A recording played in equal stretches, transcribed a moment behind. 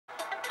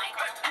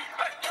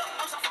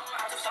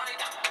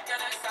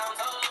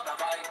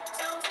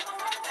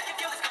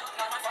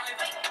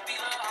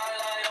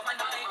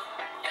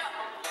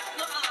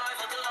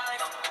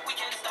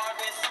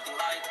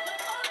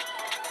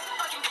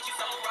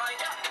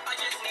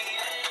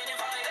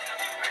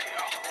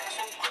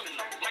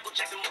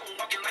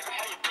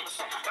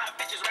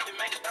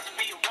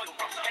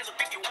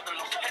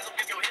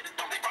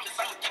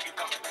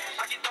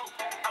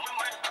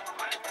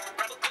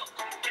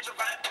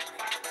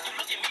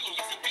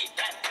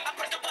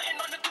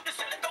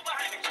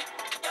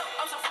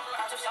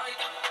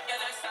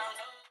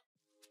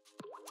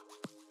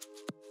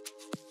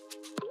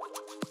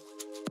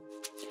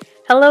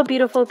Hello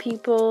beautiful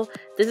people,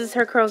 this is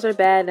Her Curls Are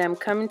Bad and I'm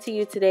coming to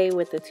you today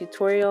with a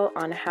tutorial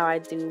on how I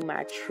do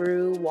my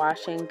true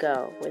wash and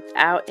go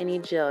without any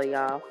gel,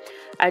 y'all.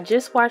 I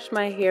just washed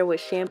my hair with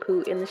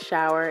shampoo in the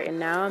shower and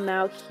now I'm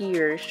out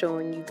here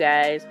showing you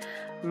guys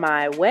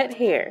my wet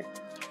hair.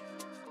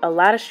 A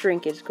lot of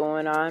shrinkage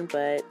going on,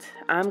 but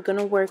I'm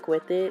gonna work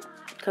with it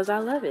because I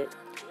love it.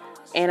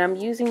 And I'm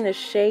using the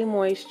Shea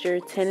Moisture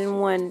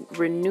 10-in-1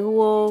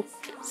 Renewal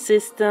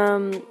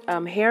System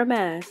hair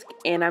mask,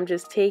 and I'm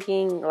just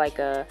taking like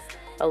a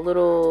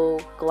little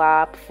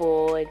glob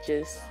full and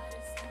just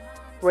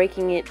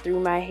raking it through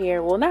my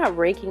hair. Well, not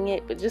raking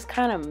it, but just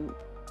kind of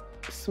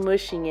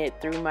smushing it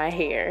through my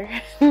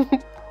hair.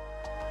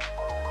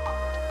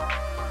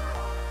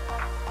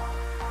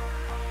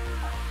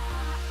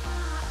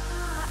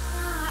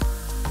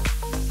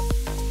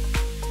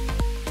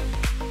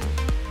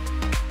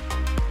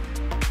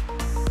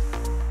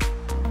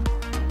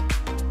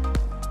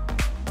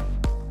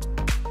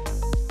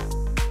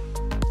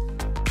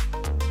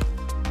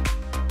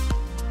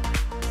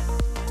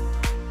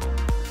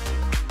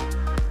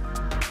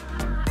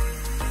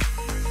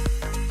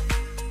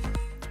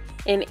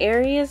 In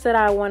areas that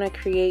I want to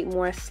create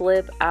more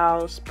slip,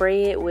 I'll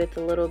spray it with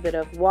a little bit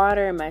of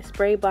water in my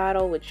spray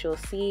bottle, which you'll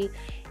see,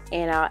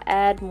 and I'll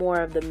add more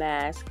of the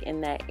mask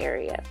in that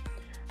area.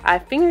 I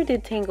finger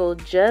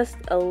detangle just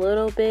a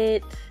little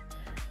bit,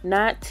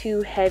 not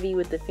too heavy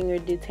with the finger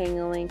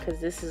detangling, because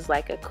this is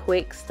like a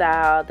quick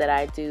style that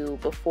I do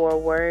before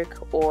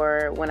work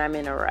or when I'm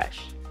in a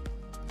rush.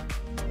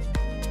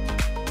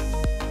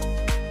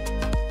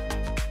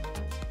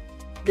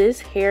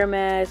 This hair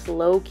mask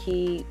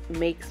low-key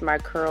makes my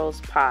curls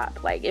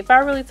pop. Like if I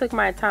really took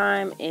my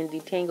time and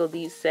detangled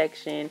these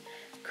sections,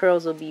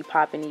 curls will be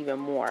popping even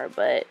more.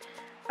 But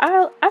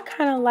I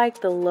kind of like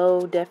the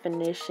low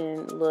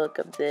definition look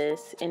of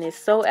this, and it's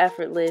so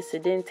effortless.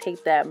 It didn't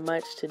take that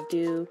much to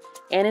do,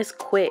 and it's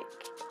quick.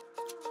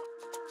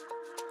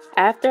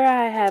 After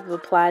I have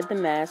applied the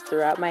mask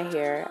throughout my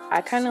hair,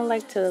 I kind of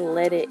like to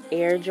let it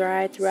air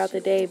dry throughout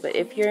the day, but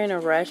if you're in a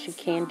rush, you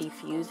can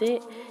diffuse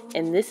it,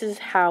 and this is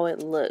how it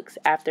looks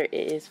after it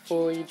is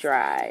fully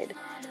dried.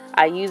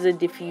 I use a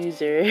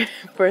diffuser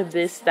for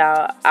this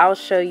style. I'll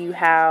show you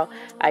how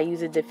I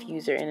use a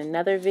diffuser in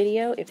another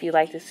video. If you'd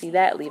like to see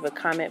that, leave a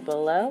comment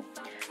below.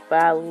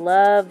 But I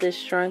love this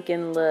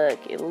shrunken look.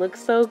 It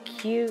looks so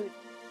cute.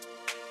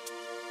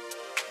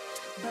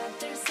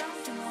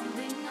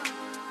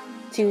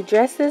 To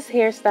dress this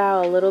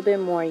hairstyle a little bit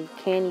more, you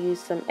can use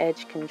some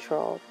edge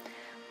control.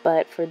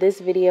 But for this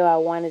video, I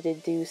wanted to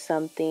do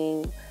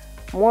something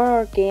more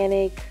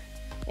organic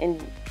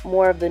and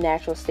more of the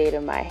natural state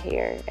of my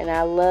hair. And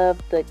I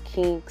love the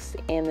kinks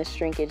and the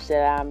shrinkage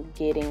that I'm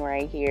getting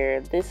right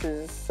here. This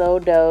is so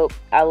dope.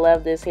 I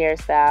love this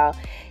hairstyle.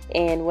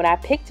 And when I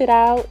picked it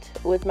out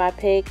with my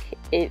pick,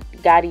 it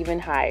got even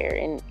higher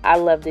and I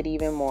loved it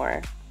even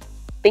more.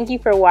 Thank you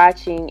for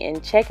watching,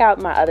 and check out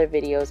my other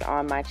videos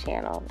on my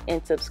channel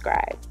and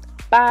subscribe.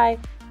 Bye!